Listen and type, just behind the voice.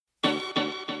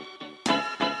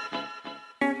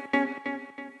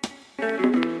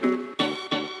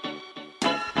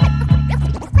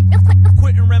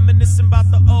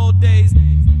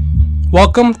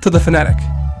Welcome to The Phonetic.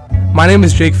 My name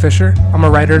is Jake Fisher. I'm a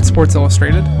writer at Sports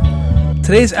Illustrated.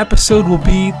 Today's episode will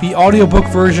be the audiobook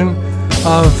version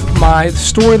of my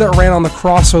story that ran on the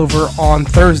crossover on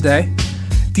Thursday,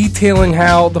 detailing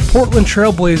how the Portland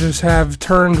Trailblazers have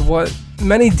turned what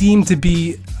many deem to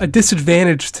be a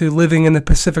disadvantage to living in the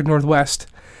Pacific Northwest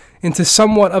into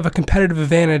somewhat of a competitive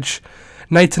advantage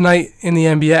night to night in the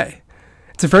NBA.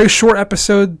 It's a very short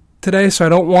episode today, so I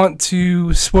don't want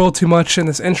to spoil too much in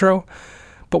this intro,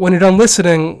 but when you're done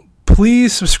listening,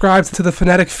 please subscribe to the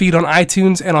Phonetic feed on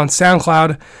iTunes and on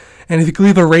SoundCloud, and if you could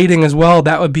leave a rating as well,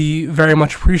 that would be very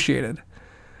much appreciated.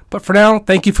 But for now,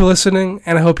 thank you for listening,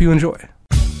 and I hope you enjoy.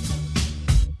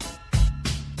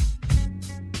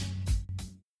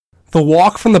 The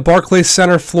walk from the Barclays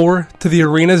Center floor to the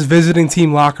arena's visiting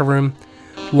team locker room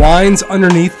winds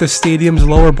underneath the stadium's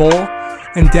lower bowl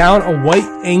and down a white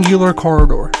angular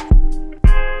corridor.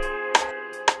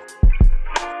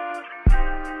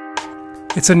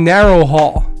 It's a narrow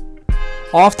hall,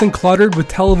 often cluttered with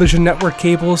television network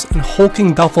cables and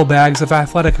hulking duffel bags of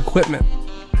athletic equipment.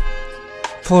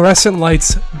 Fluorescent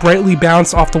lights brightly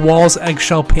bounce off the wall's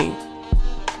eggshell paint.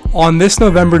 On this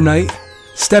November night,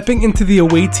 stepping into the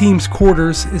away team's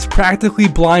quarters is practically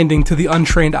blinding to the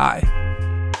untrained eye.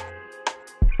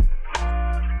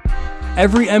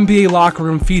 Every NBA locker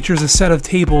room features a set of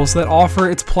tables that offer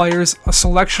its players a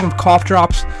selection of cough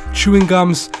drops, chewing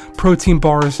gums, protein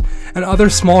bars, and other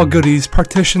small goodies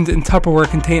partitioned in Tupperware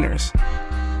containers.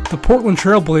 The Portland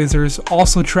Trailblazers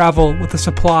also travel with a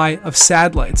supply of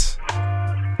SAD lights.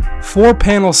 4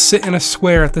 panels sit in a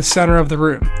square at the center of the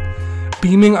room,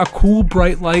 beaming a cool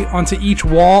bright light onto each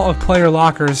wall of player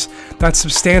lockers that's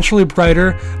substantially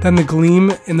brighter than the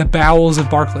gleam in the bowels of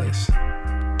Barclays.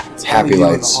 Happy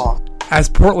lights, as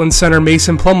Portland center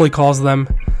Mason Plumlee calls them,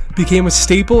 became a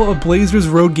staple of Blazers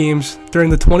road games during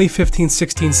the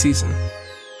 2015-16 season.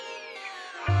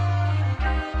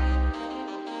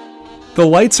 The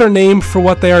lights are named for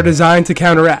what they are designed to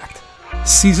counteract: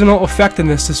 seasonal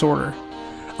effectiveness disorder,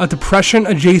 a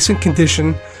depression-adjacent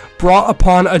condition brought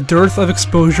upon a dearth of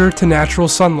exposure to natural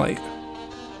sunlight.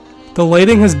 The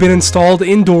lighting has been installed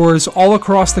indoors all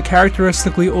across the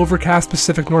characteristically overcast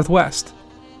Pacific Northwest.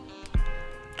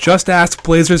 Just ask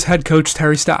Blazers head coach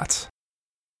Terry Stotts.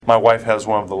 My wife has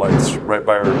one of the lights right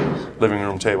by her living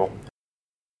room table.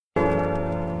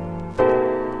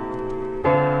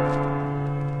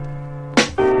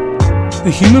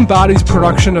 The human body's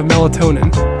production of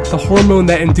melatonin, the hormone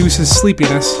that induces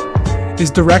sleepiness, is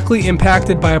directly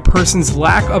impacted by a person's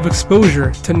lack of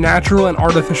exposure to natural and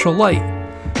artificial light,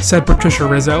 said Patricia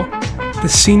Rizzo, the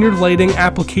senior lighting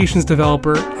applications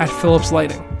developer at Philips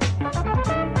Lighting.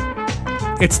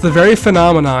 It's the very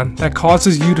phenomenon that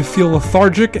causes you to feel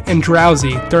lethargic and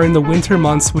drowsy during the winter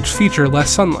months which feature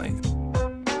less sunlight.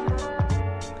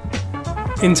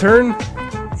 In turn,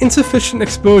 insufficient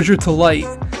exposure to light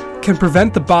can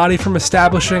prevent the body from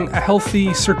establishing a healthy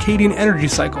circadian energy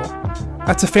cycle.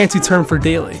 That's a fancy term for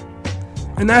daily.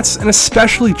 And that's an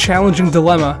especially challenging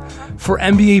dilemma for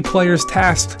NBA players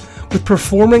tasked with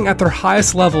performing at their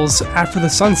highest levels after the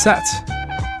sun sets.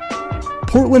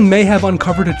 Portland may have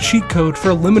uncovered a cheat code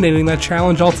for eliminating that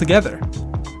challenge altogether.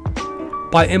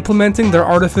 By implementing their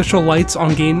artificial lights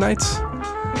on game nights,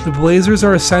 the Blazers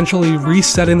are essentially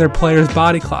resetting their players'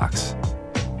 body clocks.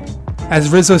 As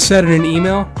Rizzo said in an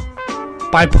email,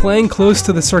 by playing close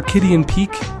to the circadian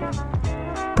peak,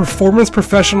 performance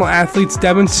professional athletes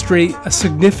demonstrate a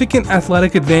significant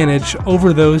athletic advantage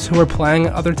over those who are playing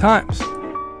at other times.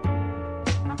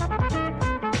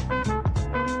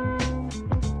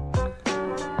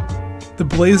 The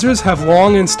Blazers have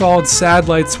long installed SAD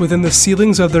lights within the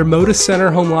ceilings of their Moda Center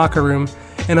home locker room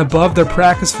and above their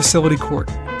practice facility court.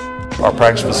 Our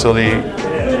practice facility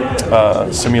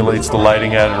simulates the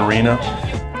lighting at an arena.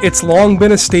 It's long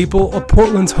been a staple of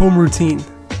Portland's home routine,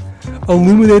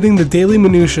 illuminating the daily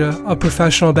minutia of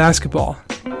professional basketball.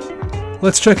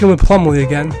 Let's check in with Plumlee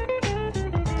again.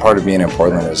 part of being in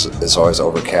Portland is always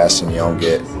overcast and you don't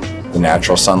get the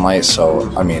natural sunlight.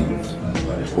 So, I mean,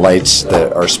 lights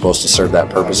that are supposed to serve that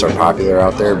purpose are popular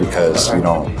out there because you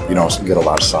don't get a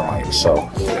lot of sunlight. So,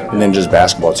 and then just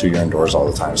basketball too, you're indoors all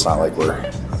the time. It's not like we're,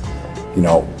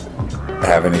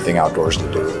 have anything outdoors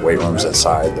to do. The weight room's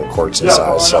inside, the court's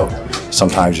inside. So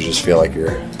sometimes you just feel like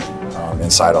you're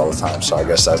inside all the time. So I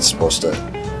guess that's supposed to,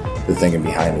 the thinking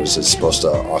behind it is it's supposed to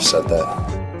offset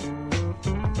that.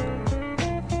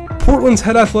 Portland's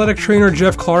head athletic trainer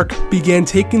Jeff Clark began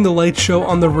taking the light show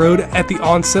on the road at the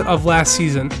onset of last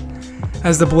season,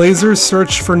 as the Blazers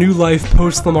searched for new life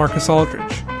post LaMarcus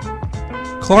Aldridge.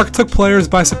 Clark took players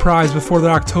by surprise before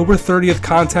their October 30th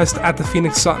contest at the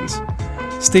Phoenix Suns,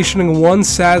 stationing one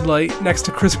sad light next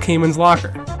to Chris Kaman's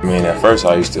locker. I mean, at first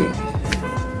I used to,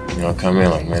 come in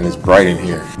like, man, it's bright in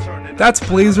here. That's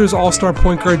Blazers All-Star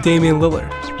point guard Damian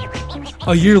Lillard.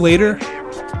 A year later,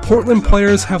 Portland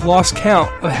players have lost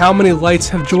count of how many lights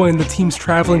have joined the team's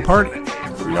traveling party.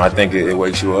 I think it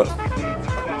wakes you up.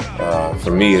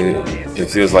 For me, it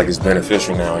feels like it's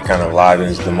beneficial now. It kind of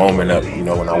livens the moment up.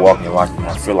 When I walk in the locker room,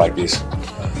 I feel like this.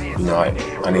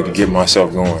 I need to get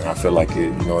myself going. I feel like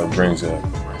it brings a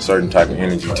certain type of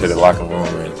energy to the locker room,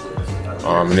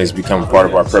 and it's become part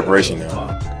of our preparation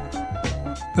now.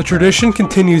 The tradition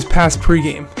continues past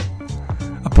pregame.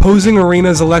 Opposing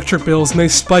arenas' electric bills may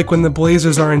spike when the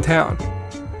Blazers are in town,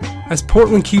 as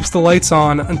Portland keeps the lights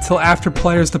on until after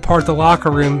players depart the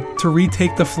locker room to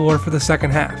retake the floor for the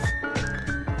second half.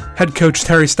 Head coach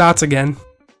Terry Stotts again.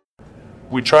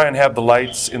 We try and have the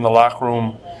lights in the locker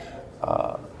room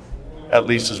at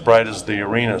least as bright as the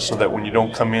arena, so that when you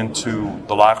don't come into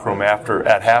the locker room at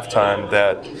halftime,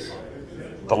 that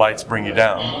the lights bring you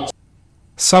down.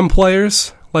 Some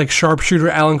players, like sharpshooter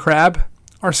Alan Crabb,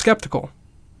 are skeptical.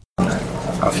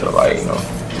 I feel like,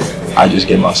 I just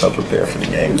get myself prepared for the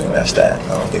game, and that's that.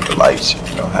 I don't think the lights,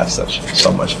 have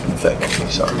so much of an effect on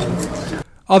me. So.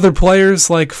 Other players,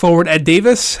 like forward Ed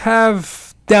Davis,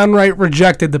 have downright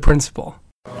rejected the principle.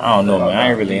 I don't know, man. I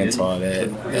ain't really into all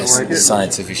that. That's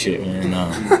scientific shit, man. No,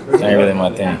 that ain't really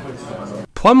my thing.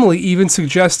 Plumlee even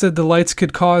suggested the lights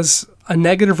could cause a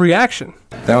negative reaction.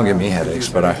 They don't give me headaches,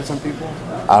 but I've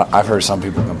heard some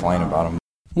people complain about them.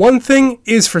 One thing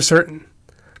is for certain.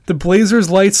 The Blazers'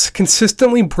 lights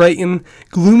consistently brighten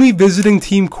gloomy visiting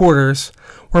team quarters,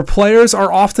 where players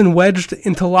are often wedged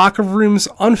into locker rooms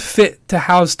unfit to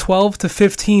house 12 to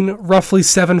 15 roughly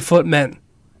 7-foot men.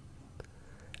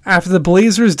 After the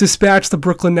Blazers dispatched the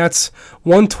Brooklyn Nets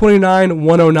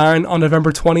 129-109 on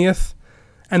November 20th,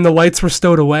 and the lights were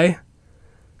stowed away,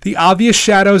 the obvious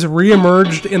shadows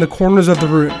re-emerged in the corners of the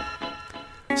room,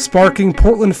 sparking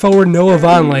Portland forward Noah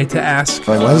Vonleh to ask,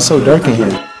 why is it so dark in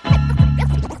here?